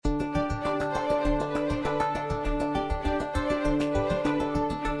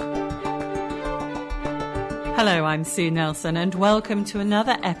Hello, I'm Sue Nelson, and welcome to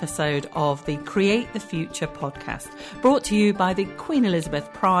another episode of the Create the Future podcast, brought to you by the Queen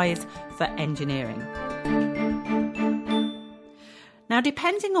Elizabeth Prize for Engineering. Now,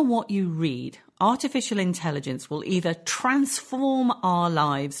 depending on what you read, artificial intelligence will either transform our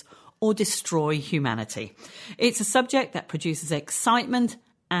lives or destroy humanity. It's a subject that produces excitement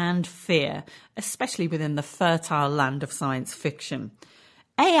and fear, especially within the fertile land of science fiction.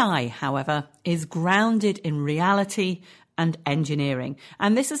 AI, however, is grounded in reality and engineering,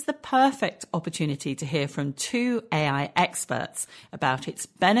 and this is the perfect opportunity to hear from two AI experts about its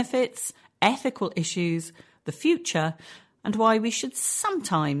benefits, ethical issues, the future, and why we should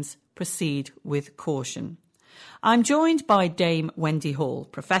sometimes proceed with caution. I'm joined by Dame Wendy Hall,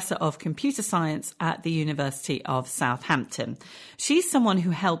 Professor of Computer Science at the University of Southampton. She's someone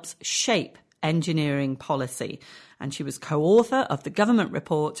who helps shape engineering policy, and she was co-author of the government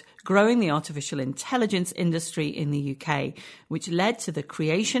report Growing the Artificial Intelligence Industry in the UK, which led to the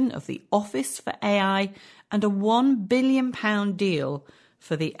creation of the Office for AI and a £1 billion deal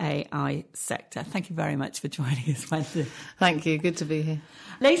for the AI sector. Thank you very much for joining us, Wendy. Thank you. Good to be here.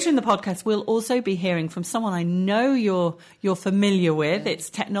 Later in the podcast, we'll also be hearing from someone I know you're familiar with.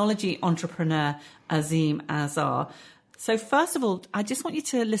 It's technology entrepreneur Azeem Azhar. So first of all, I just want you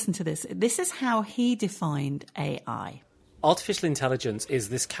to listen to this. This is how he defined AI. Artificial intelligence is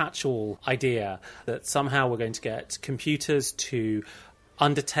this catch-all idea that somehow we're going to get computers to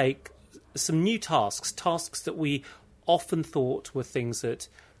undertake some new tasks that we often thought were things that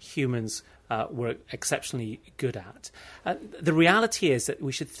humans were exceptionally good at. The reality is that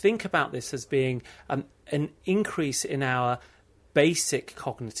we should think about this as being an increase in our basic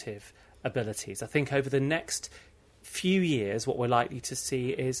cognitive abilities. I think over the next few years, what we're likely to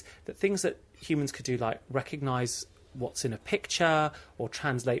see is that things that humans could do, like recognise what's in a picture or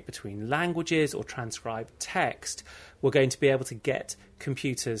translate between languages or transcribe text, we're going to be able to get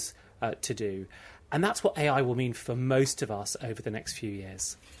computers to do. And that's what AI will mean for most of us over the next few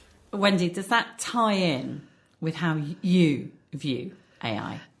years. Wendy, does that tie in with how you view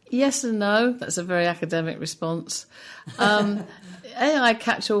AI? Yes and no. That's a very academic response. AI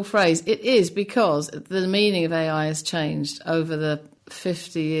catch-all phrase. It is because the meaning of AI has changed over the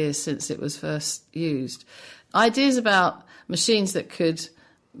 50 years since it was first used. Ideas about machines that could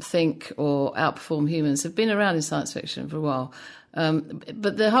think or outperform humans have been around in science fiction for a while.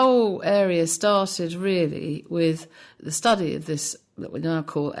 But the whole area started really with the study of this that we now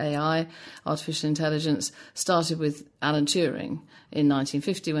call AI, artificial intelligence, started with Alan Turing in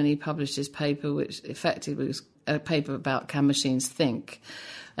 1950 when he published his paper, which effectively was a paper about can machines think.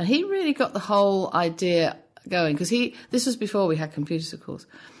 And he really got the whole idea going, because this was before we had computers, of course.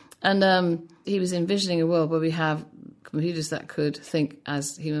 And he was envisioning a world where we have computers that could think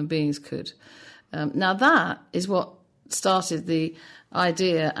as human beings could. Now that is what started the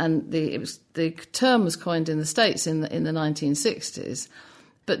idea, and the term was coined in the States in the 1960s.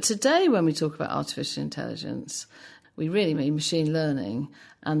 But today, when we talk about artificial intelligence, we really mean machine learning,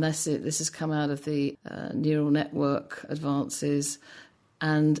 and this has come out of the neural network advances,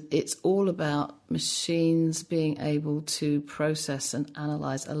 and it's all about machines being able to process and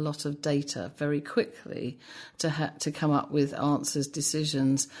analyse a lot of data very quickly to come up with answers,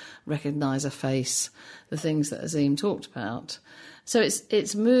 decisions, recognise a face, the things that Azeem talked about. So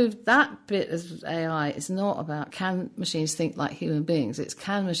it's moved, that bit of AI, it's not about can machines think like human beings, it's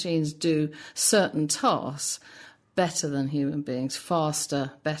can machines do certain tasks better than human beings,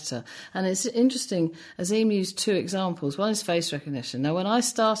 faster, better. And it's interesting, Azeem used two examples. One is face recognition. Now, when I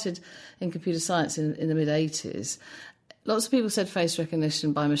started in computer science in the mid-80s, lots of people said face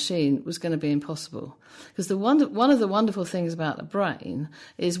recognition by machine was going to be impossible. Because one of the wonderful things about the brain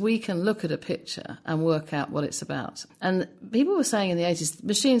is we can look at a picture and work out what it's about. And people were saying in the 80s,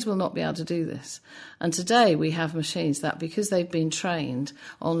 machines will not be able to do this. And today we have machines that, because they've been trained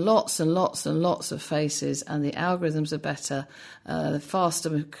on lots and lots and lots of faces, and the algorithms are better, the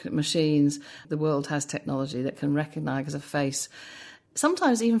faster machines, the world has technology that can recognise a face,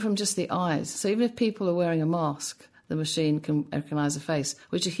 sometimes even from just the eyes. So even if people are wearing a mask, the machine can recognise a face,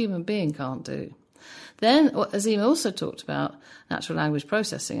 which a human being can't do. Then, Azeem also talked about natural language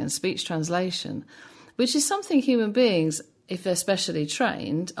processing and speech translation, which is something human beings, if they're specially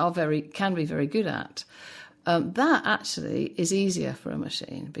trained, can be very good at. That actually is easier for a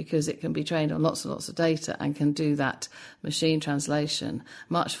machine because it can be trained on lots and lots of data and can do that machine translation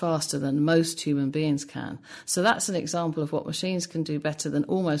much faster than most human beings can. So that's an example of what machines can do better than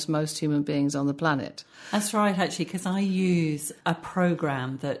almost most human beings on the planet. That's right, actually, because I use a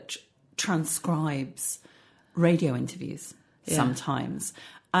program that transcribes radio interviews sometimes.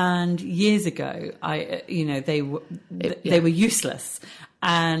 And years ago, they were useless.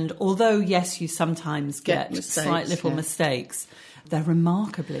 And although, yes, you sometimes get mistakes, slight little mistakes, they're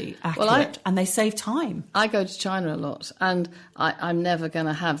remarkably accurate and they save time. I go to China a lot, and I'm never going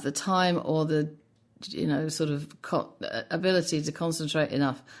to have the time or the ability to concentrate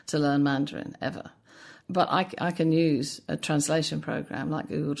enough to learn Mandarin ever. But I can use a translation program like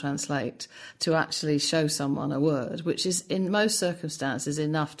Google Translate to actually show someone a word, which is in most circumstances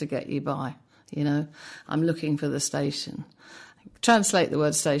enough to get you by. I'm looking for the station. Translate the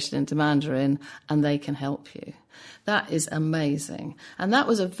word station into Mandarin and they can help you. That is amazing. And that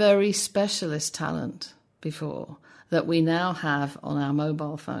was a very specialist talent before that we now have on our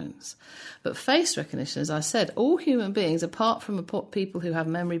mobile phones. But face recognition, as I said, all human beings, apart from people who have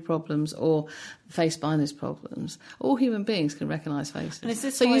memory problems or face blindness problems, all human beings can recognise faces. And is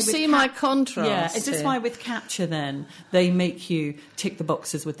this so you see my contrast. Yeah, is this why with Capture then they make you tick the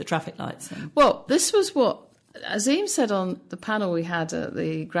boxes with the traffic lights? Well, this was what Azim said on the panel we had at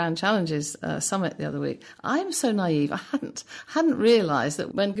the Grand Challenges Summit the other week. I'm so naive. I hadn't realised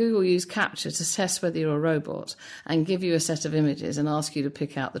that when Google used Capture to test whether you're a robot and give you a set of images and ask you to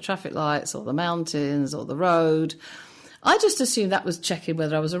pick out the traffic lights or the mountains or the road, I just assumed that was checking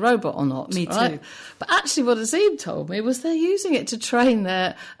whether I was a robot or not. Me too. Right? But actually what Azim told me was they're using it to train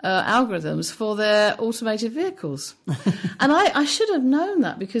their algorithms for their automated vehicles. And I should have known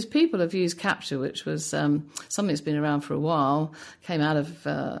that because people have used Capture, which was something that's been around for a while, came out of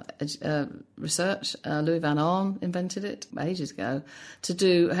research. Louis Van Arn invented it ages ago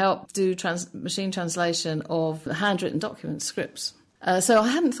to help do machine translation of handwritten documents, scripts. So I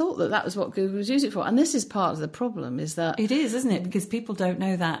hadn't thought that was what Google was using it for. And this is part of the problem, is that... It is, isn't it? Because people don't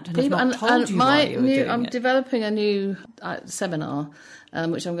know that and have not told you why you were doing it. I'm developing a new seminar,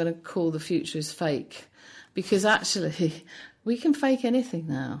 which I'm going to call The Future is Fake. Because actually, we can fake anything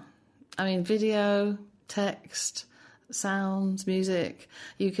now. I mean, video, text, sounds, music.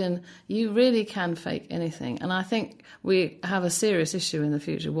 You really can fake anything. And I think we have a serious issue in the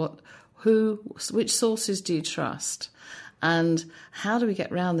future. Which sources do you trust? And how do we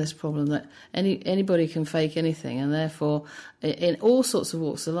get around this problem that anybody can fake anything, and therefore in all sorts of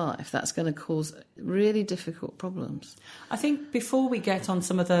walks of life that's going to cause really difficult problems? I think before we get on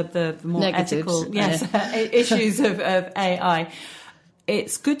some of the more negatives, ethical issues of AI,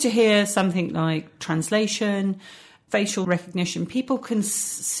 it's good to hear something like translation, facial recognition. People can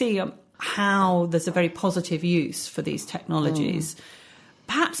see how there's a very positive use for these technologies.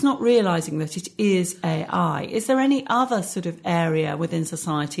 Perhaps not realising that it is AI. Is there any other sort of area within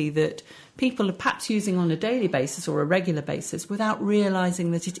society that people are perhaps using on a daily basis or a regular basis without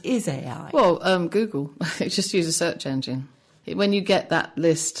realising that it is AI? Well, Google. Just use a search engine. When you get that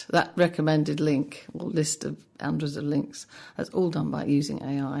list, that recommended link, or list of hundreds of links, that's all done by using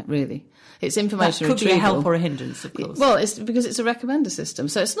AI, really. It's information retrieval. That could be a help or a hindrance, of course. Well, it's because it's a recommender system.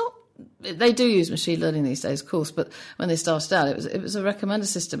 So it's not... They do use machine learning these days, of course, but when they started out, it was a recommender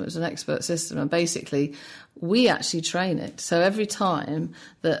system. It was an expert system, and basically we actually train it. So every time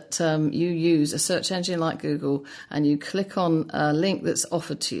that you use a search engine like Google and you click on a link that's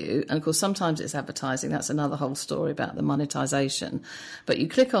offered to you, and of course sometimes it's advertising, that's another whole story about the monetization, but you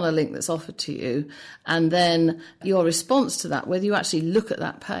click on a link that's offered to you, and then your response to that, whether you actually look at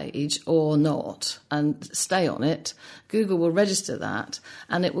that page or not and stay on it, Google will register that,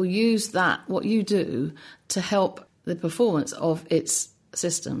 and it will use that, what you do, to help the performance of its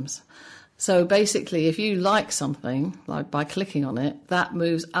systems. So basically, if you like something, like by clicking on it, that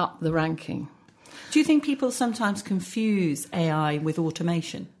moves up the ranking. Do you think people sometimes confuse AI with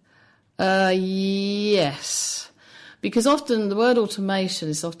automation? Yes. Because often the word automation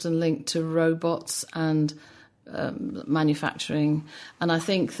is often linked to robots and manufacturing. And I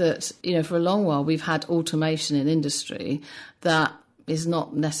think that, for a long while we've had automation in industry that is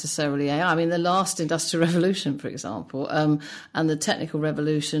not necessarily AI. I mean, the last industrial revolution, for example, and the technical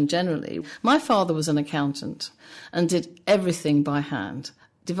revolution generally. My father was an accountant and did everything by hand,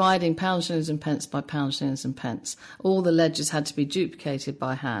 dividing pounds, shillings and pence by pounds, shillings and pence. All the ledgers had to be duplicated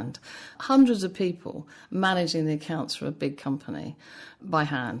by hand. Hundreds of people managing the accounts for a big company by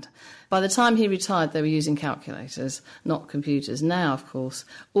hand. By the time he retired, they were using calculators, not computers. Now, of course,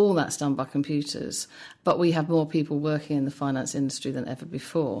 all that's done by computers, but we have more people working in the finance industry than ever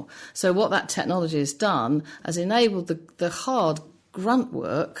before. So what that technology has done has enabled the hard grunt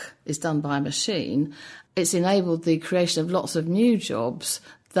work is done by a machine. It's enabled the creation of lots of new jobs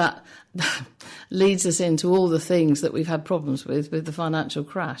that leads us into all the things that we've had problems with the financial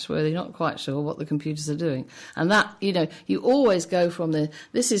crash, where you're not quite sure what the computers are doing. And that, you always go from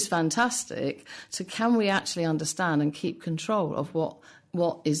this is fantastic, to can we actually understand and keep control of what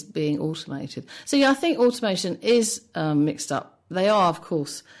what is being automated. So yeah, I think automation is mixed up. They are, of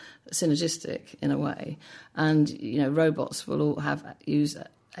course, synergistic in a way, and robots will all use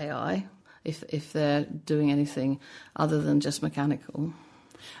AI if they're doing anything other than just mechanical.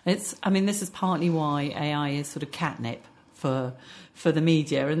 This is partly why AI is sort of catnip for the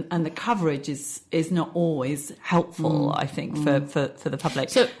media, and the coverage is not always helpful, I think, for the public.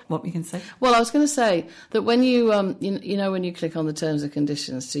 So, what we can say? Well, I was going to say that when you when you click on the terms and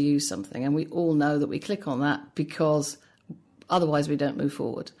conditions to use something, and we all know that we click on that because otherwise we don't move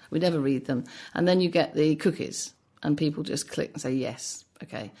forward. We never read them. And then you get the cookies, and people just click and say, yes,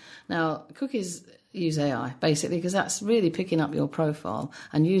 okay. Now, cookies use AI, basically, because that's really picking up your profile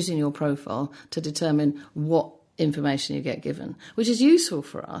and using your profile to determine what information you get given, which is useful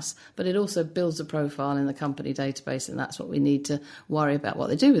for us, but it also builds a profile in the company database, and that's what we need to worry about what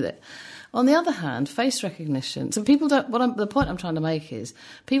they do with it. On the other hand, face recognition. So people don't. The point I'm trying to make is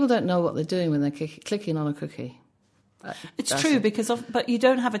people don't know what they're doing when they're clicking on a cookie. It's true but you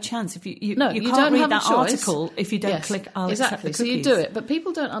don't have a chance if you can't don't read have that a choice. Article if you don't click. Exactly. So you do it, but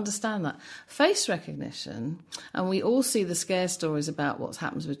people don't understand that face recognition, and we all see the scare stories about what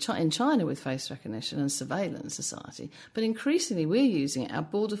happens in China with face recognition and surveillance society. But increasingly, we're using it. Our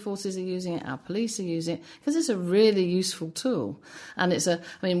border forces are using it. Our police are using it because it's a really useful tool. And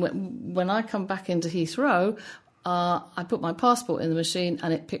when I come back into Heathrow, I put my passport in the machine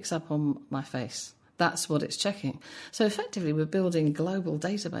and it picks up on my face. That's what it's checking. So effectively, we're building global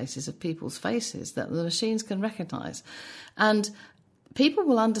databases of people's faces that the machines can recognise. And people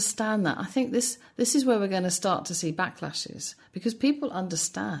will understand that. I think this is where we're going to start to see backlashes, because people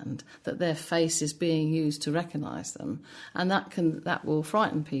understand that their face is being used to recognise them, and that will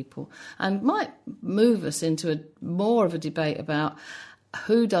frighten people and might move us into more of a debate about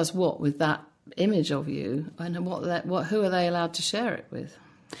who does what with that image of you and who are they allowed to share it with.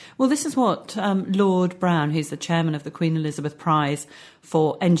 Well, this is what Lord Brown, who's the chairman of the Queen Elizabeth Prize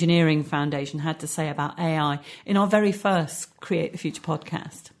for Engineering Foundation, had to say about AI in our very first Create the Future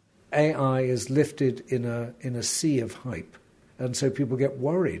podcast. AI is lifted in a sea of hype, and so people get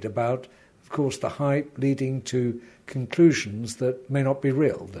worried about, of course, the hype leading to conclusions that may not be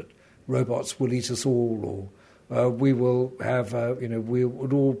real, that robots will eat us all, or we will have, we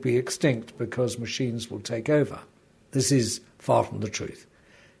would all be extinct because machines will take over. This is far from the truth.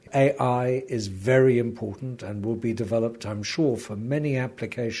 AI is very important and will be developed, I'm sure, for many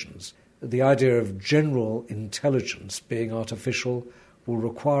applications. The idea of general intelligence being artificial will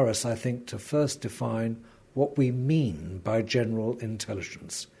require us, I think, to first define what we mean by general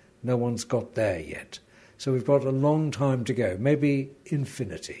intelligence. No one's got there yet. So we've got a long time to go, maybe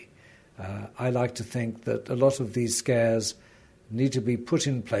infinity. I like to think that a lot of these scares need to be put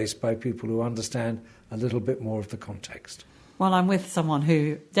in place by people who understand a little bit more of the context. Well, I'm with someone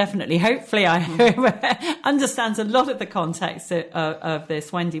who definitely, hopefully, understands a lot of the context of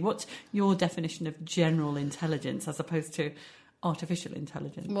this. Wendy, what's your definition of general intelligence as opposed to artificial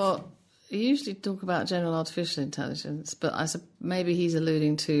intelligence? Well, you usually talk about general artificial intelligence, but maybe he's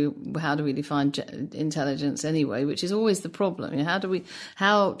alluding to how do we define intelligence anyway, which is always the problem. How do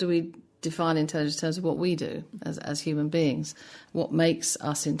we define intelligence in terms of what we do as human beings, what makes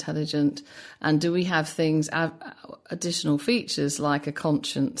us intelligent, and do we have things, additional features like a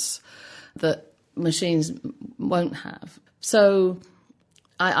conscience that machines won't have? So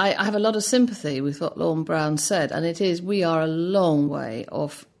I have a lot of sympathy with what Lord Brown said, and it is we are a long way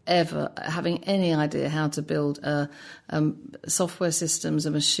off ever having any idea how to build software systems,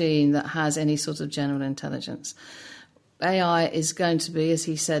 a machine that has any sort of general intelligence. AI is going to be, as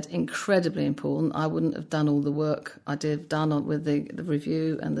he said, incredibly important. I wouldn't have done all the work I done with the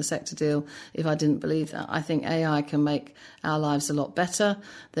review and the sector deal if I didn't believe that. I think AI can make our lives a lot better.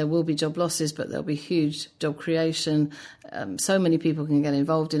 There will be job losses, but there'll be huge job creation. So many people can get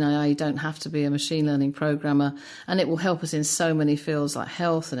involved in AI. You don't have to be a machine learning programmer. And it will help us in so many fields like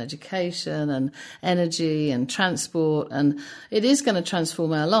health and education and energy and transport. And it is going to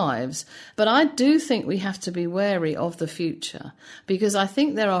transform our lives. But I do think we have to be wary of the future, because I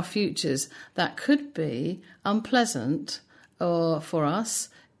think there are futures that could be unpleasant for us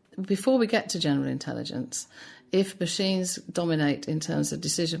before we get to general intelligence, if machines dominate in terms of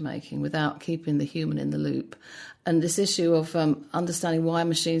decision making without keeping the human in the loop. And this issue of understanding why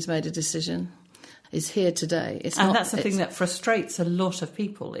machines made a decision is here today. That's the thing that frustrates a lot of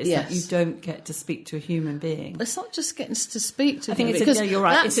people, is that you don't get to speak to a human being. It's not just getting to speak to I think you're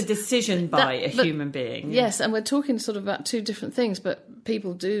right. It's a decision by a human being. Yes, and we're talking sort of about two different things, but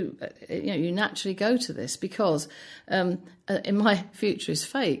people do, you naturally go to this because in my future is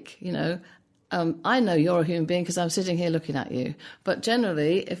fake, I know you're a human being because I'm sitting here looking at you. But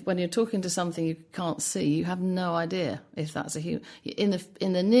generally, when you're talking to something you can't see, you have no idea if that's a human.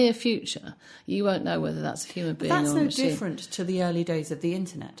 In the near future, you won't know whether that's a human being or a machine. That's no different to the early days of the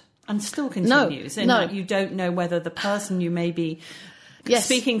internet, and still continues. No. That you don't know whether the person you may be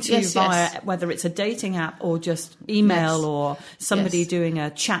speaking to whether it's a dating app or just email or somebody doing a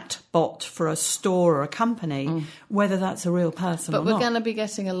chat bot for a store or a company, whether that's a real person or not. But we're going to be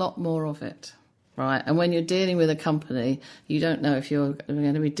getting a lot more of it, right? And when you're dealing with a company, you don't know if you're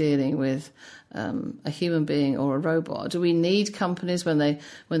going to be dealing with a human being or a robot. Do we need companies when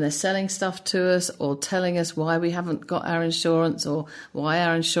they're selling stuff to us or telling us why we haven't got our insurance or why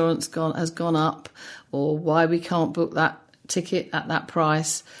our insurance has gone up or why we can't book that ticket at that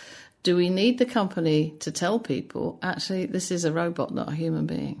price? Do we need the company to tell people, actually, this is a robot, not a human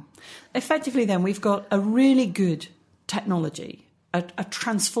being? Effectively, then, we've got a really good technology, a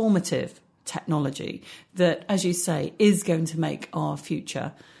transformative technology that, as you say, is going to make our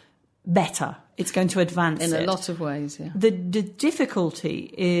future better. It's going to advance in a lot of ways, yeah. The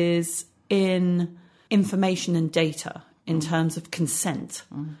difficulty is in information and data in terms of consent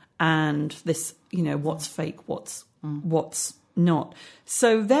and this, what's fake, what's not.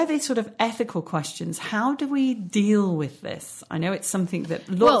 So they're the sort of ethical questions. How do we deal with this? I know it's something that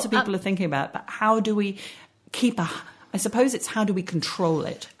lots of people are thinking about, but how do we I suppose it's how do we control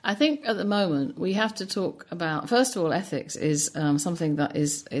it? I think at the moment we have to talk about, first of all, ethics is something that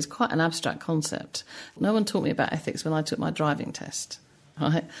is quite an abstract concept. No one taught me about ethics when I took my driving test.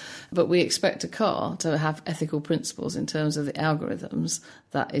 Right? But we expect a car to have ethical principles in terms of the algorithms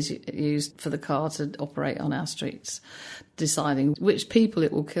that is used for the car to operate on our streets, deciding which people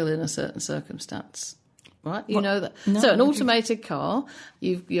it will kill in a certain circumstance. Right, you know that. No, so an automated car,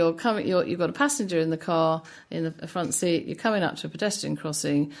 you've got a passenger in the car in the front seat. You're coming up to a pedestrian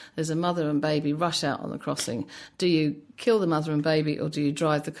crossing. There's a mother and baby rush out on the crossing. Do you kill the mother and baby, or do you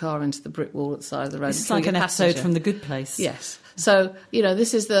drive the car into the brick wall at the side of the road? It's like an episode from The Good Place. Yes. So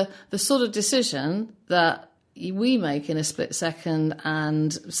this is the sort of decision that we make in a split second,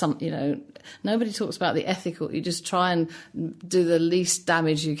 and nobody talks about the ethical. You just try and do the least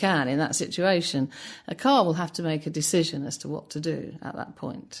damage you can in that situation. A car will have to make a decision as to what to do at that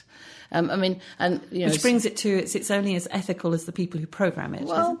point. Which brings it to it's only as ethical as the people who program it.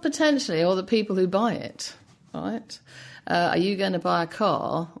 Well, potentially, or the people who buy it. Right? Are you going to buy a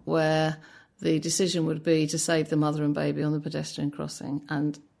car where the decision would be to save the mother and baby on the pedestrian crossing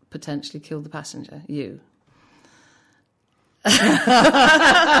and potentially kill the passenger? You. Have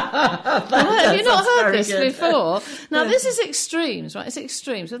you not heard this before? Now, this is extremes, right? It's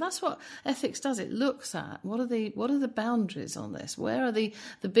extremes. So that's what ethics does. It looks at what are the boundaries on this? Where are the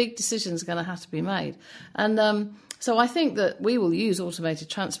big decisions going to have to be made? And so I think that we will use automated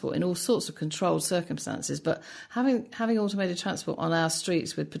transport in all sorts of controlled circumstances, but having automated transport on our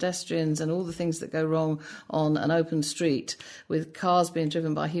streets with pedestrians and all the things that go wrong on an open street, with cars being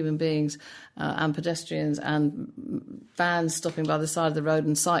driven by human beings and pedestrians and vans stopping by the side of the road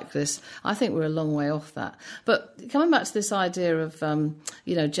and cyclists, I think we're a long way off that. But coming back to this idea of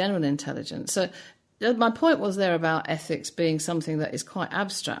general intelligence, so my point was there about ethics being something that is quite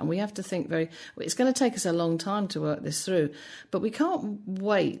abstract, and we have to think it's going to take us a long time to work this through, but we can't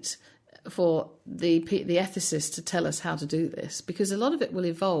wait for the ethicists to tell us how to do this, because a lot of it will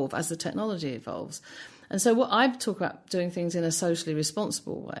evolve as the technology evolves. And so what I talk about doing things in a socially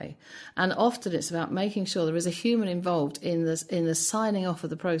responsible way, and often it's about making sure there is a human involved in the signing off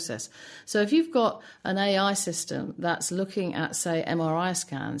of the process. So if you've got an AI system that's looking at, say, MRI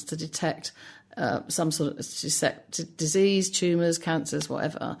scans to detect some sort of disease, tumours, cancers,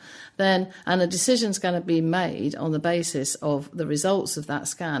 whatever, and a decision's going to be made on the basis of the results of that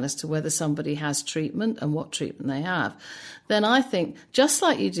scan as to whether somebody has treatment and what treatment they have, then I think, just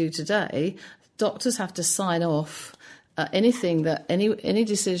like you do today, doctors have to sign off anything that any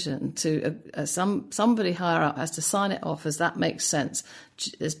decision to somebody higher up has to sign it off as that makes sense.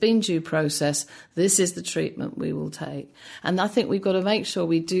 There's been due process. This is the treatment we will take. And I think we've got to make sure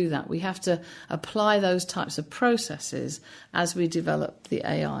we do that. We have to apply those types of processes as we develop the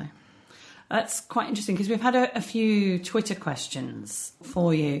AI. That's quite interesting, because we've had a few Twitter questions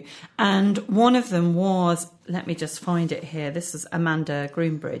for you. And one of them was, let me just find it here. This is Amanda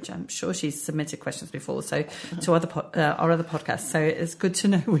Groombridge. I'm sure she's submitted questions before, so to our other podcasts. So it's good to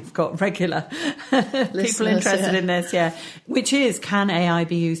know we've got regular people interested in this, which is, can AI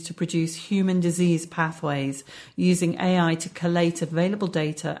be used to produce human disease pathways using AI to collate available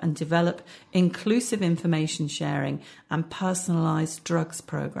data and develop inclusive information sharing and personalised drugs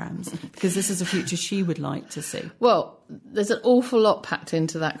programs? Because this is a future she would like to see. Well, there's an awful lot packed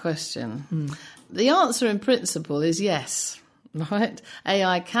into that question. The answer in principle is yes. Right?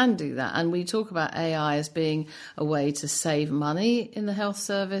 AI can do that. And we talk about AI as being a way to save money in the health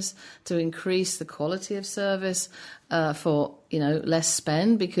service, to increase the quality of service, for, less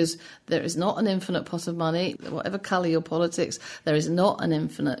spend, because there is not an infinite pot of money. Whatever colour your politics, there is not an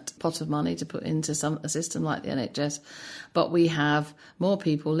infinite pot of money to put into a system like the NHS. But we have more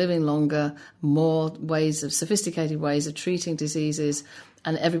people living longer, more sophisticated ways of treating diseases,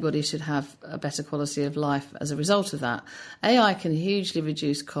 and everybody should have a better quality of life as a result of that. AI can hugely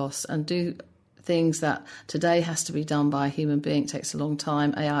reduce costs and do things that today has to be done by a human being. It takes a long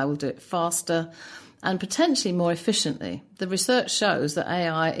time. AI will do it faster and potentially more efficiently. The research shows that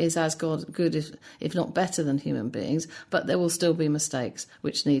AI is as good, if not better than human beings, but there will still be mistakes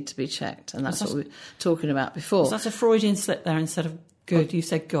which need to be checked. And that's what we were talking about before. So that's a Freudian slip there. Instead of good, you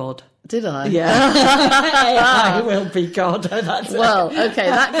said God. Did I? Yeah. AI will be God. Well, okay,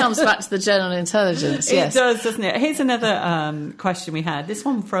 that comes back to the general intelligence, yes. It does, doesn't it? Here's another question we had. This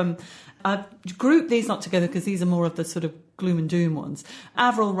one from... I've grouped these not together because these are more of the sort of gloom and doom ones.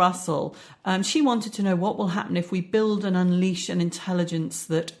 Avril Russell, she wanted to know what will happen if we build and unleash an intelligence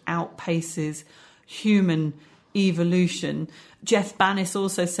that outpaces human evolution. Jeff Bannis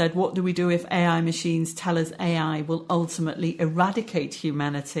also said, what do we do if AI machines tell us AI will ultimately eradicate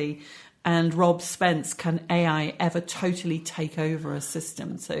humanity? And Rob Spence, can AI ever totally take over a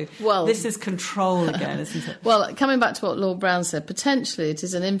system? So this is control again, isn't it? Well, coming back to what Lord Brown said, potentially it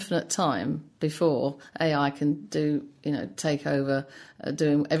is an infinite time before AI can take over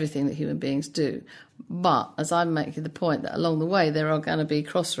doing everything that human beings do. But as I'm making the point that along the way there are going to be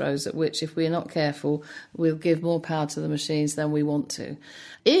crossroads at which, if we're not careful, we'll give more power to the machines than we want to.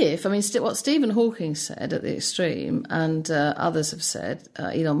 What Stephen Hawking said at the extreme, and others have said,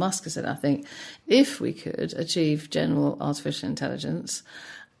 Elon Musk has said, I think, if we could achieve general artificial intelligence,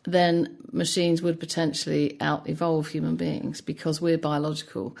 then machines would potentially out-evolve human beings, because we're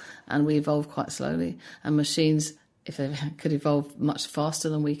biological and we evolve quite slowly, and machines, if they could evolve much faster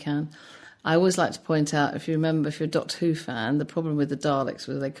than we can. I always like to point out, if you're a Doctor Who fan, the problem with the Daleks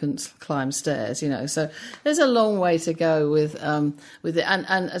was they couldn't climb stairs, So there's a long way to go with it.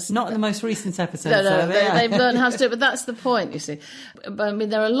 And it's not in the most recent episode. No, they've learned how to do it, but that's the point, you see. But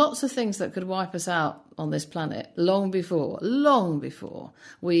there are lots of things that could wipe us out on this planet long before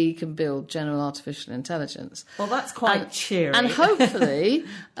we can build general artificial intelligence. Well, that's quite cheery. And hopefully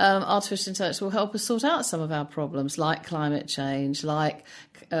artificial intelligence will help us sort out some of our problems, like climate change, like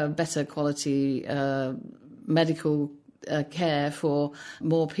better quality medical care for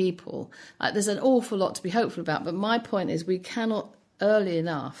more people. There's an awful lot to be hopeful about, but my point is we cannot early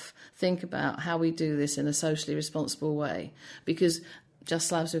enough think about how we do this in a socially responsible way, because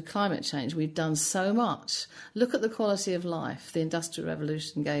just as with climate change, we've done so much. Look at the quality of life the Industrial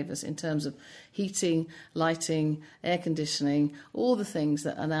Revolution gave us in terms of heating, lighting, air conditioning, all the things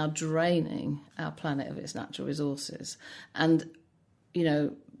that are now draining our planet of its natural resources. And,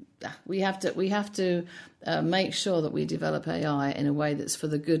 we have to make sure that we develop AI in a way that's for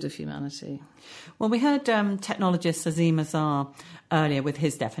the good of humanity. Well, we heard technologist Azeem Azhar earlier with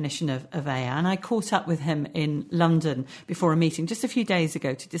his definition of AI, and I caught up with him in London before a meeting just a few days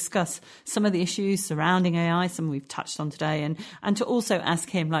ago to discuss some of the issues surrounding AI, some we've touched on today, and to also ask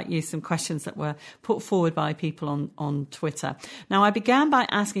him, like you, some questions that were put forward by people on Twitter. Now, I began by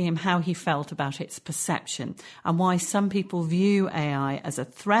asking him how he felt about its perception and why some people view AI as a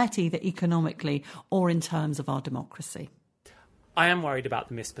threat, either economically or in terms of our democracy. I am worried about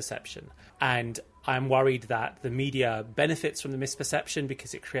the misperception, and I'm worried that the media benefits from the misperception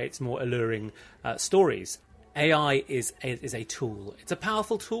because it creates more alluring stories. AI is a tool. It's a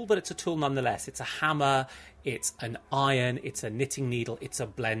powerful tool, but it's a tool nonetheless. It's a hammer, it's an iron, it's a knitting needle, it's a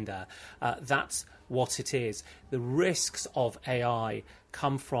blender. That's what it is. The risks of AI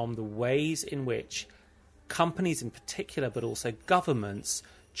come from the ways in which companies in particular, but also governments,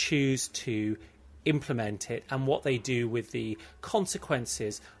 choose to implement it and what they do with the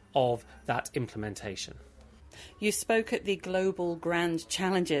consequences of that implementation. You spoke at the Global Grand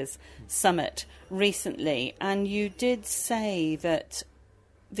Challenges Summit recently, and you did say that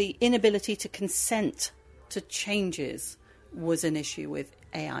the inability to consent to changes was an issue with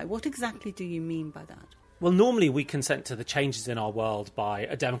AI. What exactly do you mean by that? Well, normally we consent to the changes in our world by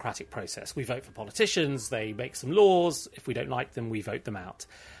a democratic process. We vote for politicians, they make some laws. If we don't like them, we vote them out.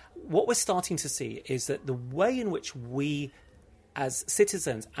 What we're starting to see is that the way in which we, as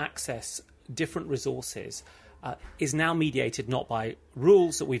citizens, access different resources is now mediated not by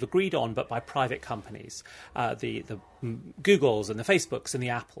rules that we've agreed on, but by private companies, the Googles and the Facebooks and the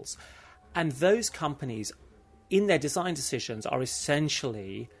Apples. And those companies in their design decisions are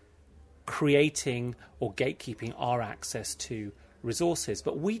essentially creating or gatekeeping our access to resources.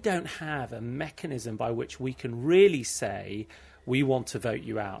 But we don't have a mechanism by which we can really say, we want to vote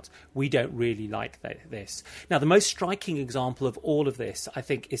you out. We don't really like this. Now, the most striking example of all of this, I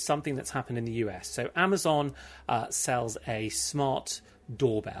think, is something that's happened in the US. So Amazon sells a smart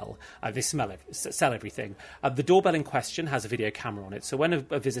doorbell. They sell everything. The doorbell in question has a video camera on it. So when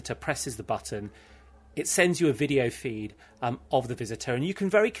a visitor presses the button, it sends you a video feed of the visitor, and you can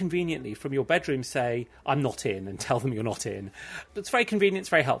very conveniently from your bedroom say, I'm not in, and tell them you're not in. It's very convenient, it's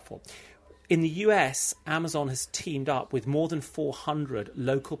very helpful. In the US, Amazon has teamed up with more than 400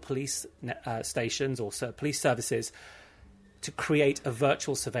 local police stations or police services to create a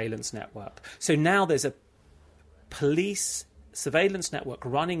virtual surveillance network. So now there's a police surveillance network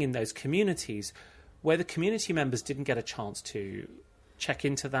running in those communities where the community members didn't get a chance to check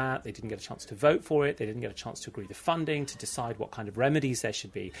into that, they didn't get a chance to vote for it, they didn't get a chance to agree the funding, to decide what kind of remedies there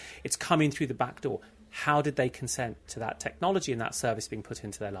should be. It's coming through the back door. How did they consent to that technology and that service being put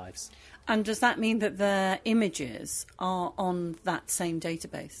into their lives? And does that mean that their images are on that same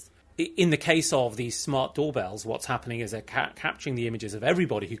database? In the case of these smart doorbells, what's happening is they're capturing the images of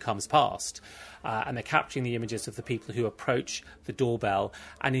everybody who comes past, and they're capturing the images of the people who approach the doorbell.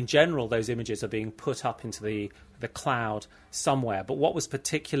 And in general, those images are being put up into the cloud somewhere. But what was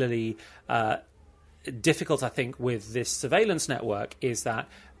particularly difficult, I think, with this surveillance network is that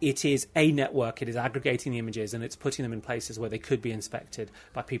it is a network, it is aggregating the images and it's putting them in places where they could be inspected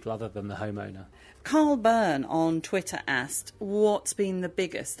by people other than the homeowner. Carl Byrne on Twitter asked, what's been the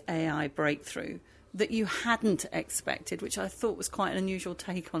biggest AI breakthrough that you hadn't expected, which I thought was quite an unusual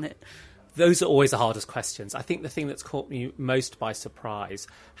take on it? Those are always the hardest questions. I think the thing that's caught me most by surprise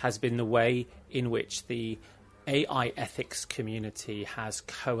has been the way in which the AI ethics community has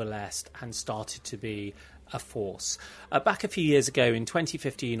coalesced and started to be a force. Back a few years ago in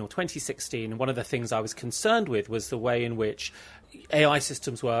 2015 or 2016, one of the things I was concerned with was the way in which AI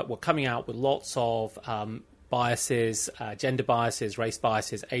systems were coming out with lots of biases, gender biases, race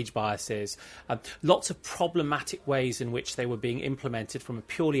biases, age biases, lots of problematic ways in which they were being implemented from a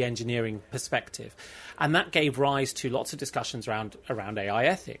purely engineering perspective. And that gave rise to lots of discussions around AI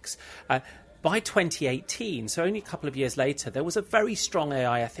ethics. By 2018, so only a couple of years later, there was a very strong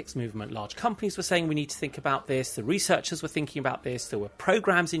AI ethics movement. Large companies were saying we need to think about this. The researchers were thinking about this. There were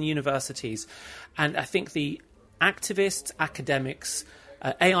programs in universities. And I think the activists, academics,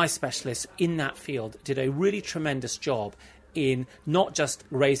 AI specialists in that field did a really tremendous job in not just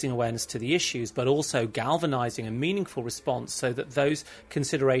raising awareness to the issues, but also galvanizing a meaningful response so that those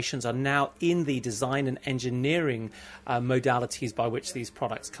considerations are now in the design and engineering modalities by which these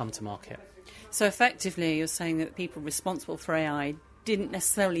products come to market. So effectively, you're saying that people responsible for AI didn't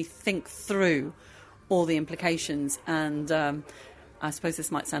necessarily think through all the implications, and I suppose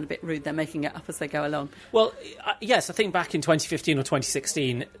this might sound a bit rude, they're making it up as they go along. Well, yes, I think back in 2015 or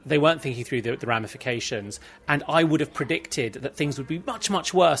 2016, they weren't thinking through the ramifications, and I would have predicted that things would be much,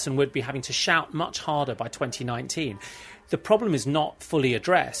 much worse and would be having to shout much harder by 2019. The problem is not fully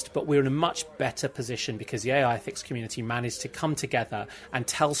addressed, but we're in a much better position because the AI ethics community managed to come together and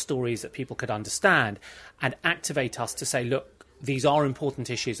tell stories that people could understand and activate us to say, look, these are important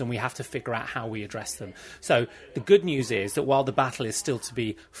issues and we have to figure out how we address them. So the good news is that while the battle is still to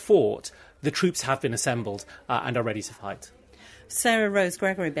be fought, the troops have been assembled and are ready to fight. Sarah Rose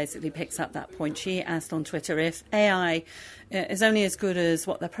Gregory basically picks up that point. She asked on Twitter, if AI is only as good as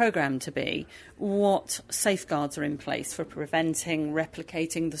what they're programmed to be, what safeguards are in place for preventing,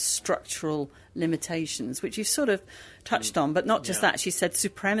 replicating the structural limitations, which you've sort of touched on, but not just that. She said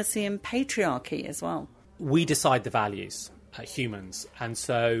supremacy and patriarchy as well. We decide the values, humans, and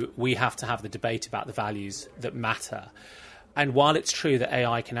so we have to have the debate about the values that matter. And while it's true that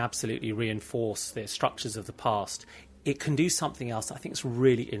AI can absolutely reinforce the structures of the past, it can do something else I think is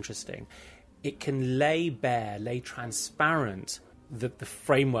really interesting. It can lay transparent the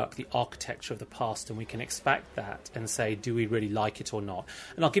framework, the architecture of the past, and we can expect that and say, do we really like it or not?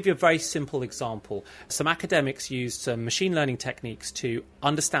 And I'll give you a very simple example. Some academics used some machine learning techniques to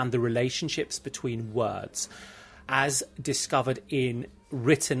understand the relationships between words as discovered in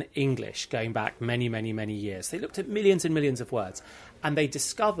written English going back many, many, many years. They looked at millions and millions of words, and they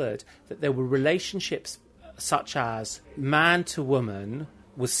discovered that there were relationships such as man to woman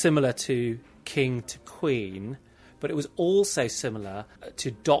was similar to king to queen, but it was also similar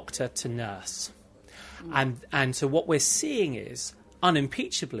to doctor to nurse. And so what we're seeing is,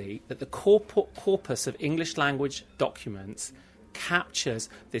 unimpeachably, that the corpus of English language documents captures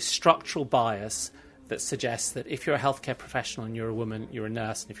this structural bias that suggests that if you're a healthcare professional and you're a woman, you're a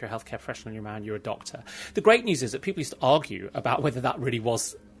nurse, and if you're a healthcare professional and you're a man, you're a doctor. The great news is that people used to argue about whether that really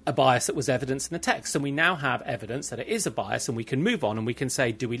was a bias that was evidenced in the text. And we now have evidence that it is a bias, and we can move on and we can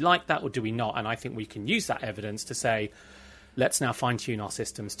say, do we like that or do we not? And I think we can use that evidence to say, let's now fine-tune our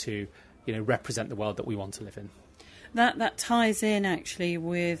systems to, represent the world that we want to live in. That ties in actually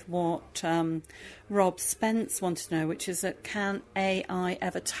with what Rob Spence wanted to know, which is that can AI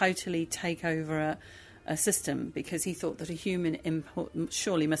ever totally take over a system? Because he thought that a human input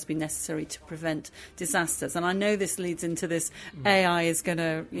surely must be necessary to prevent disasters. And I know this leads into this AI is going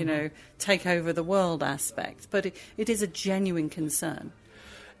to, take over the world aspect, but it is a genuine concern.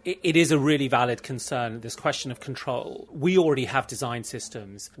 It is a really valid concern, this question of control. We already have design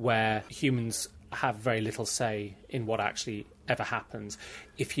systems where humans have very little say in what actually ever happens.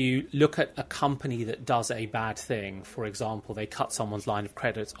 If you look at a company that does a bad thing, for example, they cut someone's line of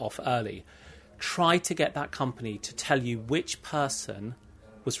credit off early, try to get that company to tell you which person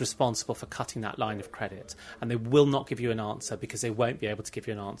was responsible for cutting that line of credit. And they will not give you an answer, because they won't be able to give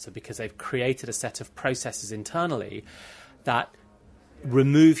you an answer, because they've created a set of processes internally that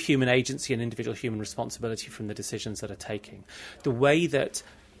remove human agency and individual human responsibility from the decisions that are taking. The way that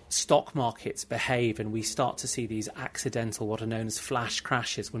stock markets behave, and we start to see these accidental, what are known as flash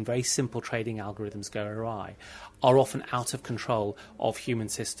crashes, when very simple trading algorithms go awry, are often out of control of human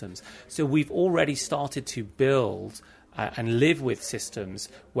systems. So we've already started to build and live with systems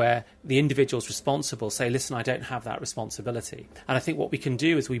where the individuals responsible say, listen, I don't have that responsibility. And I think what we can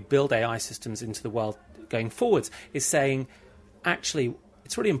do as we build AI systems into the world going forwards is saying, actually,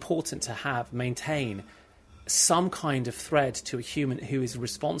 it's really important to maintain some kind of thread to a human who is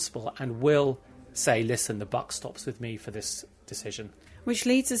responsible and will say, listen, the buck stops with me for this decision. Which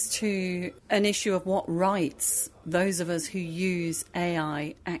leads us to an issue of what rights those of us who use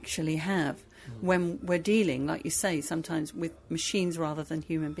AI actually have when we're dealing, like you say, sometimes with machines rather than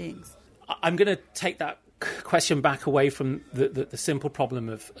human beings. I'm going to take that question back away from the simple problem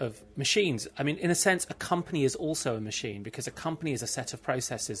of machines. I mean, in a sense, a company is also a machine, because a company is a set of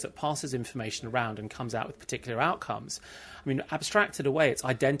processes that passes information around and comes out with particular outcomes. I mean, abstracted away, it's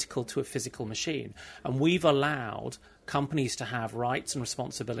identical to a physical machine. And we've allowed companies to have rights and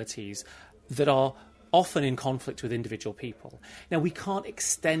responsibilities that are often in conflict with individual people. Now, we can't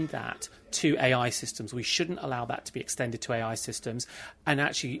extend that to AI systems. We shouldn't allow that to be extended to AI systems. And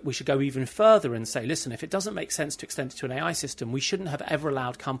actually, we should go even further and say, listen, if it doesn't make sense to extend it to an AI system, we shouldn't have ever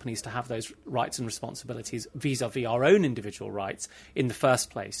allowed companies to have those rights and responsibilities vis-a-vis our own individual rights in the first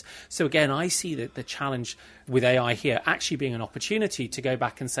place. So again, I see the challenge with AI here actually being an opportunity to go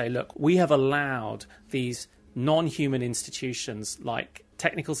back and say, look, we have allowed these non-human institutions like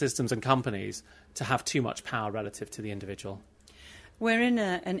technical systems and companies to have too much power relative to the individual. We're in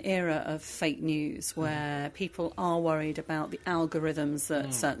an era of fake news where people are worried about the algorithms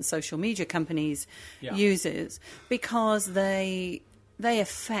that certain social media companies uses, because they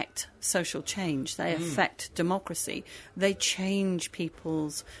affect social change, they affect democracy, they change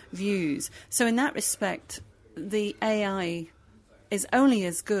people's views. So in that respect, the AI is only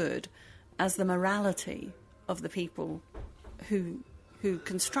as good as the morality of the people who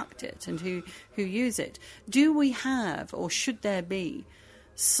construct it and who use it. Do we have, or should there be,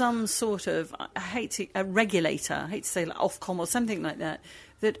 some sort of, a regulator, I hate to say like Ofcom or something like that,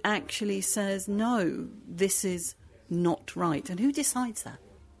 that actually says, no, this is not right? And who decides that?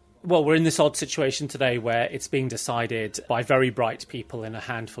 Well, we're in this odd situation today where it's being decided by very bright people in a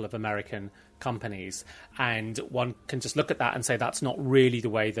handful of American companies, and one can just look at that and say that's not really the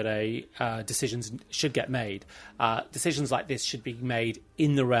way that decisions should get made. Decisions like this should be made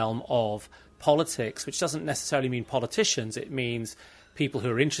in the realm of politics, which doesn't necessarily mean politicians. It means people who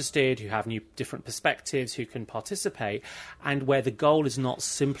are interested, who have different perspectives, who can participate, and where the goal is not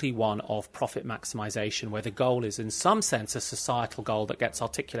simply one of profit maximisation, where the goal is in some sense a societal goal that gets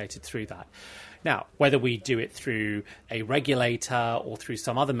articulated through that. Now, whether we do it through a regulator or through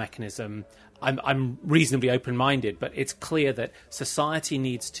some other mechanism, I'm reasonably open-minded, but it's clear that society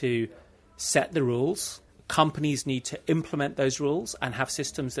needs to set the rules. Companies need to implement those rules and have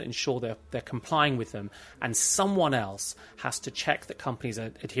systems that ensure they're complying with them. And someone else has to check that companies are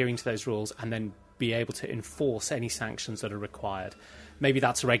adhering to those rules and then be able to enforce any sanctions that are required. Maybe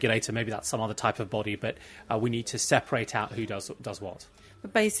that's a regulator, maybe that's some other type of body, but we need to separate out who does what.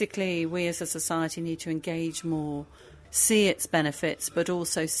 But basically, we as a society need to engage more, see its benefits, but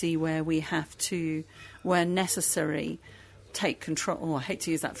also see where we have to, where necessary, take control. Oh, I hate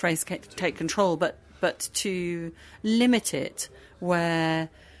to use that phrase, take control, but to limit it where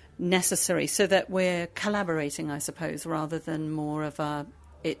necessary, so that we're collaborating, I suppose, rather than more of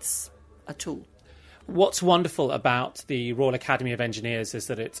it's a tool. What's wonderful about the Royal Academy of Engineers is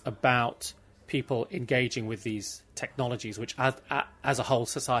that it's about people engaging with these technologies, which as a whole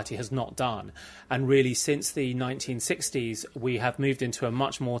society has not done. And really, since the 1960s, we have moved into a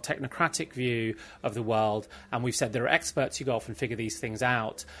much more technocratic view of the world. And we've said there are experts who go off and figure these things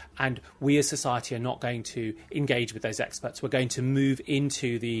out. And we as society are not going to engage with those experts. We're going to move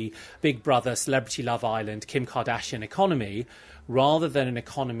into the Big Brother, Celebrity Love Island, Kim Kardashian economy, rather than an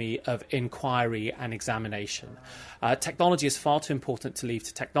economy of inquiry and examination. Technology is far too important to leave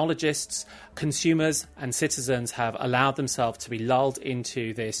to technologists. Consumers and citizens have allowed themselves to be lulled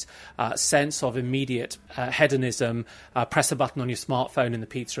into this sense of immediate hedonism. Press a button on your smartphone and the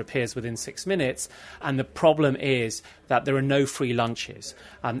pizza appears within 6 minutes. And the problem is that there are no free lunches.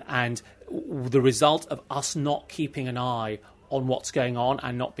 And the result of us not keeping an eye on what's going on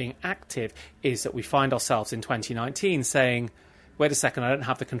and not being active is that we find ourselves in 2019 saying, wait a second, I don't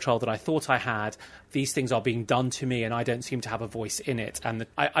have the control that I thought I had. These things are being done to me and I don't seem to have a voice in it. And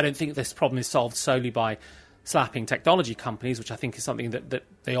I don't think this problem is solved solely by slapping technology companies, which I think is something that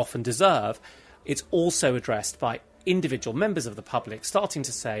they often deserve. It's also addressed by individual members of the public starting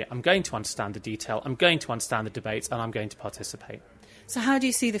to say, I'm going to understand the detail, I'm going to understand the debates, and I'm going to participate. So how do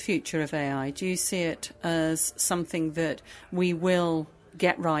you see the future of AI? Do you see it as something that we will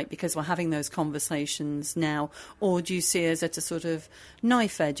get right because we're having those conversations now, or do you see it as at a sort of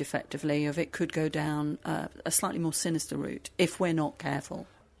knife edge, effectively, of it could go down a slightly more sinister route if we're not careful?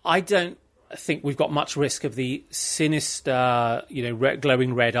 I don't think we've got much risk of the sinister,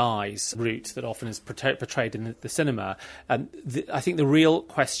 glowing red eyes route that often is portrayed in the cinema. I think the real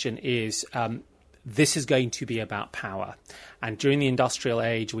question is this is going to be about power. And during the industrial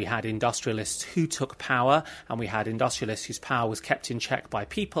age, we had industrialists who took power, and we had industrialists whose power was kept in check by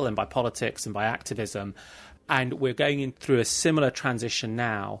people and by politics and by activism. And we're going through a similar transition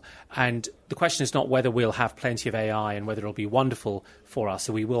now. And the question is not whether we'll have plenty of AI and whether it'll be wonderful for us.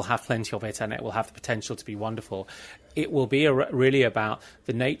 So we will have plenty of it, and it will have the potential to be wonderful. It will be really about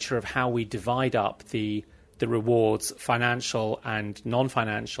the nature of how we divide up the rewards, financial and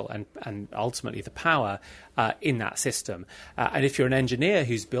non-financial, and ultimately the power in that system. And if you're an engineer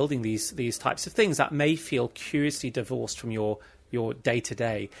who's building these types of things, that may feel curiously divorced from your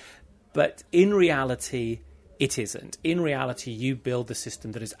day-to-day. But in reality, it isn't. In reality, you build the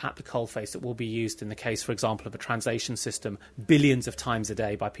system that is at the coalface that will be used in the case, for example, of a translation system billions of times a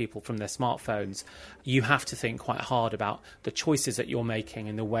day by people from their smartphones. You have to think quite hard about the choices that you're making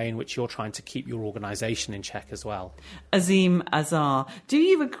and the way in which you're trying to keep your organisation in check as well. Azeem Azhar. Do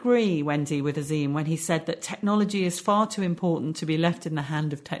you agree, Wendy, with Azeem when he said that technology is far too important to be left in the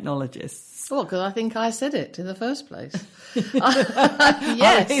hand of technologists? Well, because I think I said it in the first place.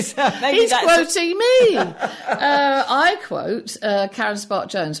 Yes, he's quoting me. I quote Karen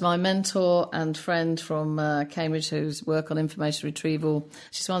Spark-Jones, my mentor and friend from Cambridge, whose work on information retrieval.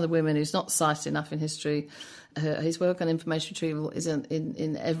 She's one of the women who's not cited enough in history. His work on information retrieval is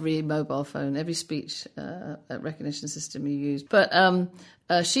in every mobile phone, every speech recognition system you use. But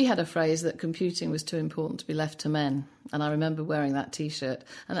she had a phrase that computing was too important to be left to men. And I remember wearing that T-shirt.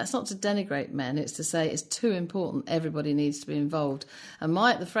 And that's not to denigrate men. It's to say it's too important. Everybody needs to be involved. And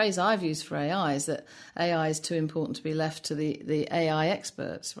the phrase I've used for AI is that AI is too important to be left to the AI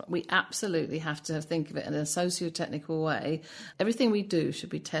experts. We absolutely have to think of it in a socio-technical way. Everything we do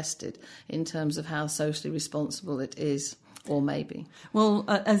should be tested in terms of how socially responsible it is. Or maybe. Well,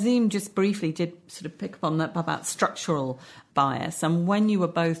 Azeem just briefly did sort of pick up on that about structural bias. And when you were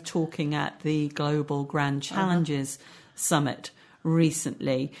both talking at the Global Grand Challenges Summit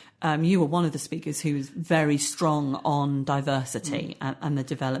recently, you were one of the speakers who was very strong on diversity and the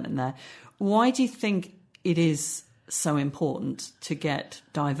development there. Why do you think it is so important to get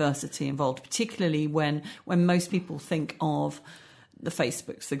diversity involved, particularly when most people think of the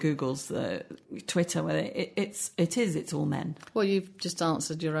Facebooks, the Googles, the Twitter, where it's all men? Well, you've just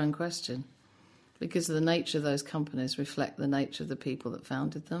answered your own question. Because the nature of those companies reflect the nature of the people that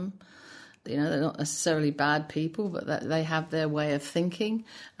founded them. They're not necessarily bad people, but they have their way of thinking,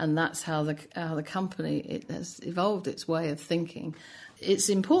 and that's how the company has evolved its way of thinking. It's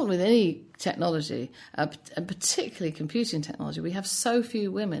important with any technology, and particularly computing technology. We have so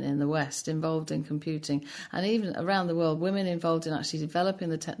few women in the West involved in computing, and even around the world, women involved in actually developing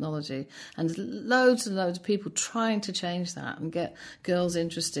the technology, and loads of people trying to change that and get girls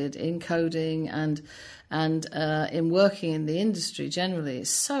interested in coding and in working in the industry generally. It's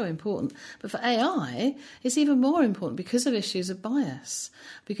so important. But for AI, it's even more important because of issues of bias,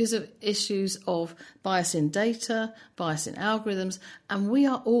 because of issues of bias in data, bias in algorithms, and we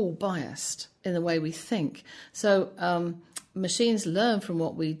are all biased. advanced in the way we think. So machines learn from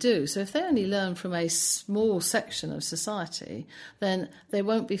what we do. So if they only learn from a small section of society, then they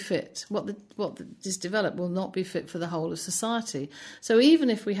won't be fit. What is developed will not be fit for the whole of society. So even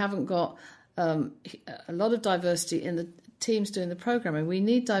if we haven't got a lot of diversity in the teams doing the programming, we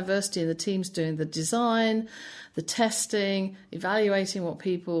need diversity in the teams doing the design, the testing, evaluating what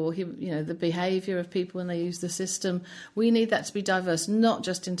people, the behaviour of people when they use the system. We need that to be diverse, not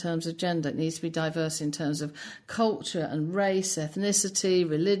just in terms of gender. It needs to be diverse in terms of culture and race, ethnicity,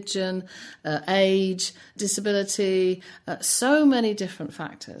 religion, age, disability, so many different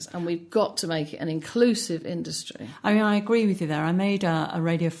factors. And we've got to make it an inclusive industry. I mean, I agree with you there. I made a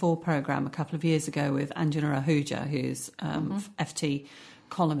Radio 4 programme a couple of years ago with Anjana Ahuja, who's FT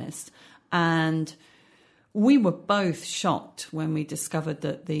columnist, and we were both shocked when we discovered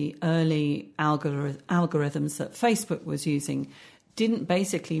that the early algorithms that Facebook was using didn't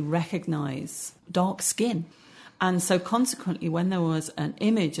basically recognise dark skin. And so consequently, when there was an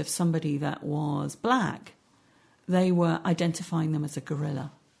image of somebody that was black, they were identifying them as a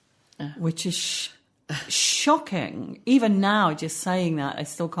gorilla, which is shocking. Even now, just saying that, I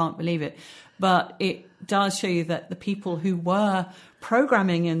still can't believe it. But it does show you that the people who were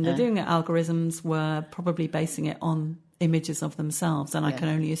programming and doing the algorithms were probably basing it on images of themselves, and I can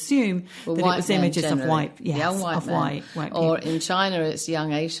only assume that it was images of white, young white men. White people. Or in China, it's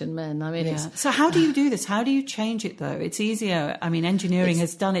young Asian men. I mean, So how do you do this? How do you change it, though? It's easier. I mean, engineering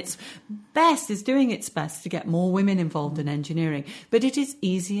is doing its best to get more women involved in engineering, but it is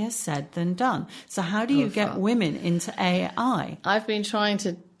easier said than done. So how do you get women into AI? I've been trying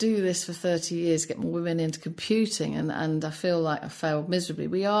to do this for 30 years, get more women into computing, and I feel like I failed miserably.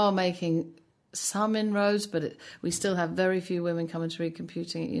 We are making some inroads, but we still have very few women coming to read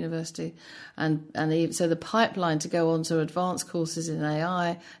computing at university, and even, so the pipeline to go on to advanced courses in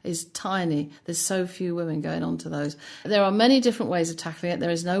AI is tiny. There's so few women going on to those. There are many different ways of tackling it. There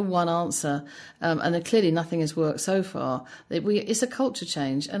is no one answer, and clearly nothing has worked so far. It's a culture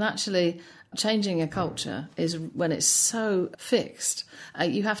change, and actually changing a culture is when it's so fixed.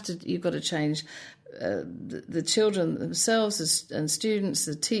 You've got to change the children themselves and students,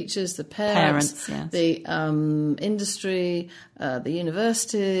 the teachers, the parents yes. The industry, the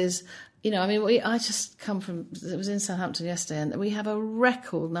universities. I just come from, it was in Southampton yesterday, and we have a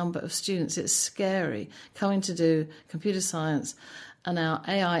record number of students. It's scary coming to do computer science. And our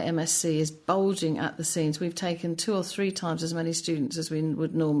AI MSc is bulging at the seams. We've taken 2 or 3 times as many students as we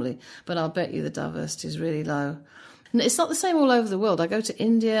would normally, but I'll bet you the diversity is really low. And it's not the same all over the world. I go to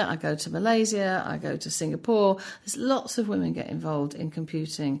India, I go to Malaysia, I go to Singapore. There's lots of women get involved in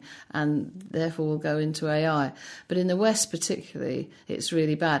computing and therefore will go into AI. But in the West particularly, it's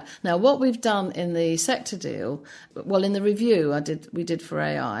really bad. Now, what we've done in the sector deal, well, in the review we did for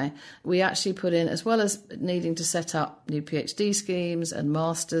AI, we actually put in, as well as needing to set up new PhD schemes and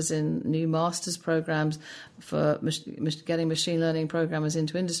new masters programs for getting machine learning programmers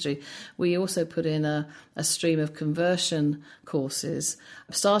into industry, we also put in a stream of conversion courses,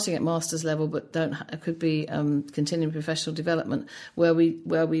 starting at master's level, but could be continuing professional development, where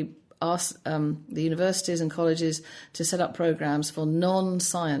we ask the universities and colleges to set up programs for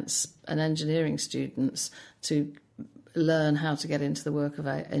non-science and engineering students to learn how to get into the work of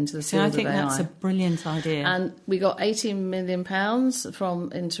into the field of AI. I think that's a brilliant idea. And we got £18 million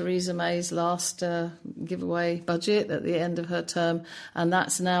in Theresa May's last giveaway budget at the end of her term, and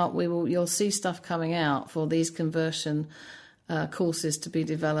that's now you'll see stuff coming out for these conversion courses to be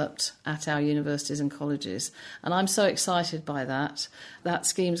developed at our universities and colleges. And I'm so excited by that. That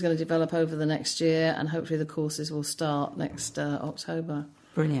scheme's going to develop over the next year, and hopefully the courses will start next October.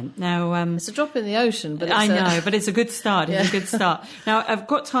 Brilliant. Now, it's a drop in the ocean, but but it's a good start. It's a good start. Now, I've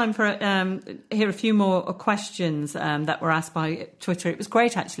got time for here a few more questions that were asked by Twitter. It was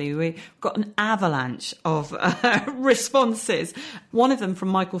great, actually. We got an avalanche of responses. One of them from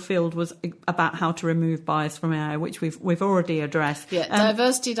Michael Field was about how to remove bias from AI, which we've already addressed. Yeah,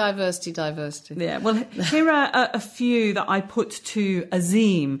 diversity. Yeah. Well, here are a few that I put to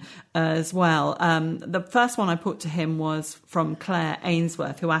Azim as well. The first one I put to him was from Claire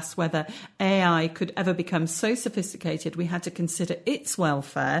Ainsworth, who asked whether AI could ever become so sophisticated we had to consider its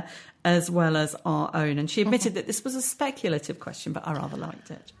welfare as well as our own. And she admitted that this was a speculative question, but I rather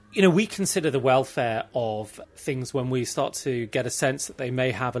liked it. We consider the welfare of things when we start to get a sense that they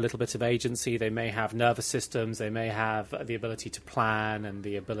may have a little bit of agency, they may have nervous systems, they may have the ability to plan and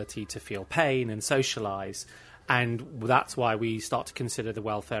the ability to feel pain and socialise. And that's why we start to consider the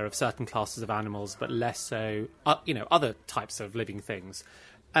welfare of certain classes of animals, but less so, other types of living things.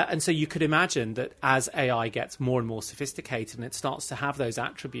 And so you could imagine that as AI gets more and more sophisticated and it starts to have those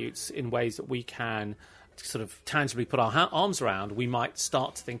attributes in ways that we can sort of tangibly put our arms around, we might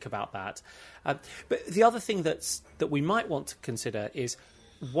start to think about that. But the other thing that we might want to consider is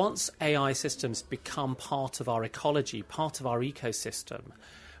once AI systems become part of our ecology, part of our ecosystem,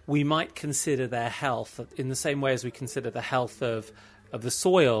 we might consider their health in the same way as we consider the health of the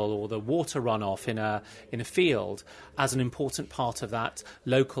soil or the water runoff in a field as an important part of that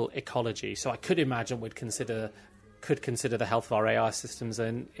local ecology. So I could imagine could consider the health of our AI systems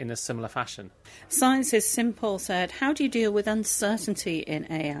in a similar fashion. Science is Simple said, how do you deal with uncertainty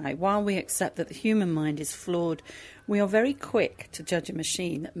in AI? While we accept that the human mind is flawed, we are very quick to judge a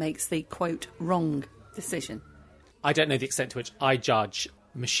machine that makes the, quote, wrong decision. I don't know the extent to which I judge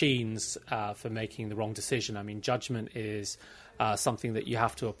machines for making the wrong decision. I mean, judgment is something that you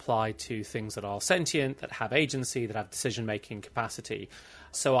have to apply to things that are sentient, that have agency, that have decision-making capacity.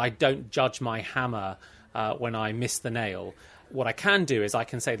 So I don't judge my hammer when I miss the nail. What I can do is I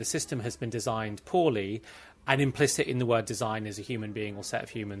can say the system has been designed poorly, and implicit in the word design is a human being or set of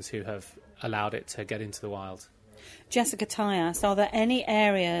humans who have allowed it to get into the wild. Jessica Tyas, are there any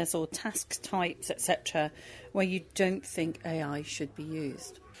areas or task types, etc., where you don't think AI should be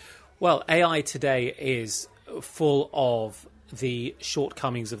used? Well, AI today is full of the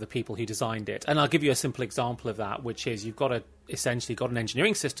shortcomings of the people who designed it. And I'll give you a simple example of that, which is you've essentially got an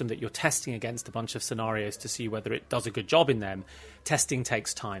engineering system that you're testing against a bunch of scenarios to see whether it does a good job in them. Testing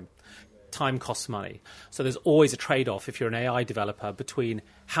takes time. Time costs money. So there's always a trade-off if you're an AI developer between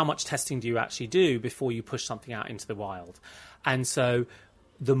how much testing do you actually do before you push something out into the wild. And so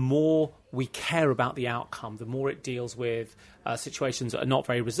the more we care about the outcome, the more it deals with situations that are not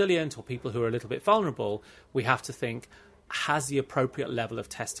very resilient or people who are a little bit vulnerable, we have to think, has the appropriate level of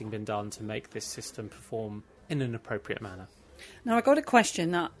testing been done to make this system perform in an appropriate manner? Now, I got a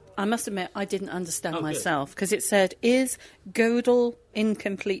question that I must admit I didn't understand myself, because it said, is Gödel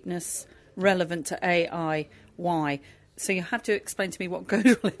incompleteness relevant to AI? Why? So you have to explain to me what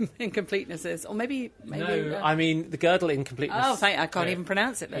Gödel incompleteness is, or maybe. No, I mean the Gödel incompleteness. Oh, I can't even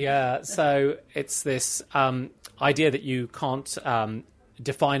pronounce it then. Yeah, so it's this idea that you can't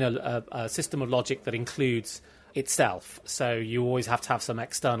define a system of logic that includes itself. So you always have to have some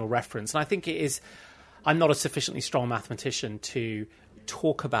external reference, and I think it is. I'm not a sufficiently strong mathematician to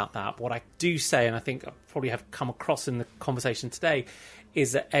talk about that. What I do say, and I think I probably have come across in the conversation today,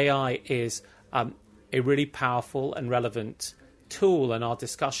 is that AI is a really powerful and relevant tool, and our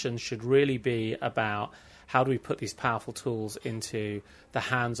discussion should really be about how do we put these powerful tools into the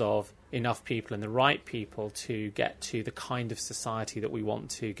hands of enough people and the right people to get to the kind of society that we want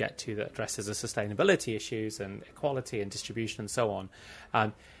to get to that addresses the sustainability issues and equality and distribution and so on.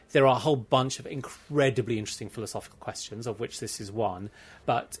 There are a whole bunch of incredibly interesting philosophical questions, of which this is one,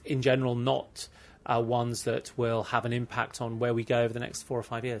 but in general not ones that will have an impact on where we go over the next 4 or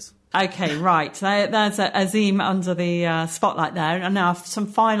 5 years. Okay, right. There's Azim under the spotlight there. And now some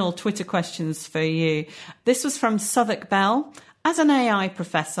final Twitter questions for you. This was from Southwark Bell. As an AI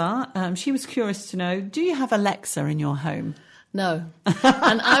professor, she was curious to know, do you have Alexa in your home? No.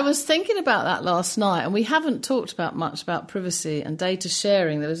 And I was thinking about that last night, and we haven't talked much about privacy and data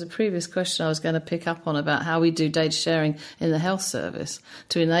sharing. There was a previous question I was going to pick up on about how we do data sharing in the health service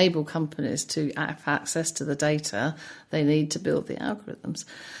to enable companies to have access to the data they need to build the algorithms.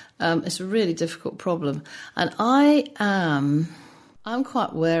 It's a really difficult problem. And I'm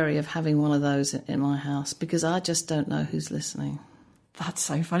quite wary of having one of those in my house because I just don't know who's listening. That's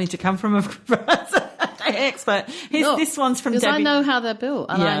so funny to come from a expert. This one's from Debbie. Because I know how they're built,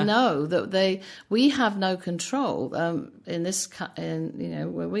 and I know that we have no control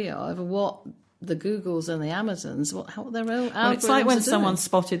in where we are over what the Googles and the Amazons, how their own algorithms it's like when are someone doing.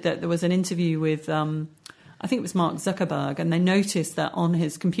 spotted that there was an interview with, I think it was Mark Zuckerberg, and they noticed that on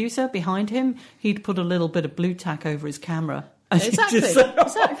his computer behind him, he'd put a little bit of blue tack over his camera. Exactly.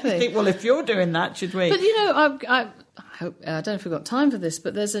 I think, well, if you're doing that, should we? But I don't know if we've got time for this,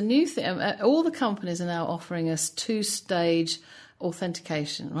 but there's a new thing. All the companies are now offering us 2-stage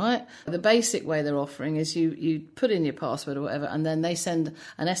authentication, right? The basic way they're offering is you put in your password or whatever, and then they send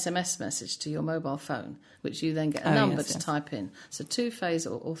an SMS message to your mobile phone, which you then get a number to type in. So 2-phase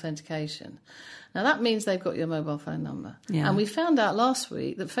authentication. Now, that means they've got your mobile phone number. Yeah. And we found out last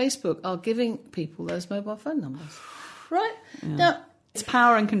week that Facebook are giving people those mobile phone numbers. Right? Yeah. Now, It's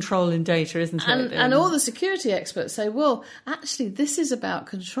power and control in data, isn't it? And all the security experts say, well, actually, this is about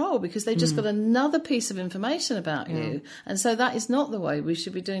control because they've just got another piece of information about you. And so that is not the way we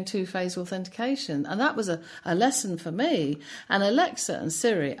should be doing two-phase authentication. And that was a lesson for me. And Alexa and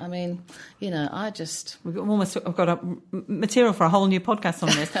Siri, I mean, I've got material for a whole new podcast on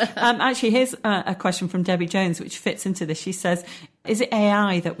this. Actually, here's a question from Debbie Jones, which fits into this. She says, is it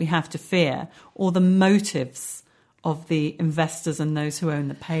AI that we have to fear or the motives of the investors and those who own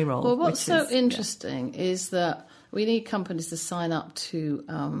the payroll? Well, what's interesting is that we need companies to sign up to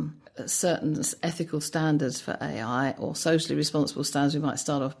certain ethical standards for AI or socially responsible standards we might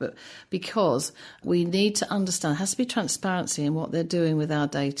start off, but because we need to understand, there has to be transparency in what they're doing with our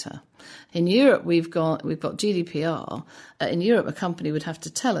data. In Europe, we've got GDPR. In Europe, a company would have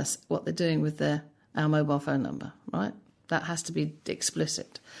to tell us what they're doing with our mobile phone number, right? That has to be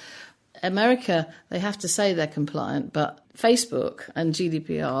explicit. America, they have to say they're compliant, but Facebook and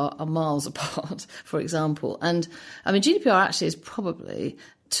GDPR are miles apart, for example. And, I mean, GDPR actually is probably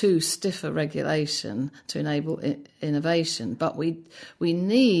too stiff a regulation to enable innovation, but we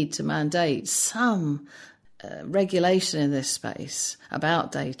need to mandate some regulation in this space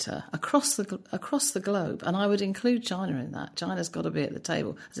about data across the globe, and I would include China in that. China's got to be at the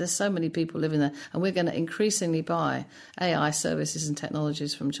table. There's so many people living there, and we're going to increasingly buy AI services and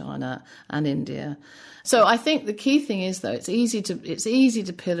technologies from China and India. So I think the key thing is, though, it's easy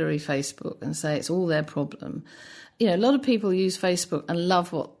to pillory Facebook and say it's all their problem. A lot of people use Facebook and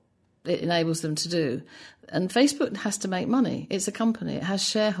love what it enables them to do. And Facebook has to make money. It's a company. It has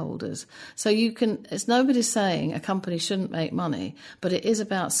shareholders. So it's nobody's saying a company shouldn't make money, but it is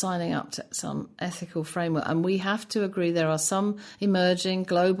about signing up to some ethical framework. And we have to agree there are some emerging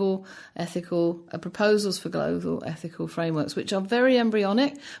global ethical proposals for global ethical frameworks, which are very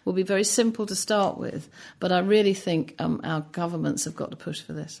embryonic, will be very simple to start with. But I really think our governments have got to push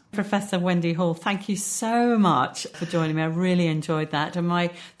for this. Professor Wendy Hall, thank you so much for joining me. I really enjoyed that. And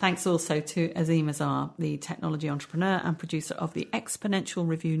my thanks also to Azim Azhar, the technology entrepreneur and producer of the Exponential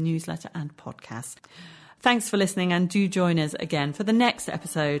Review newsletter and podcast. Thanks for listening, and do join us again for the next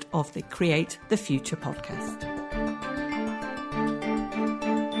episode of the Create the Future podcast.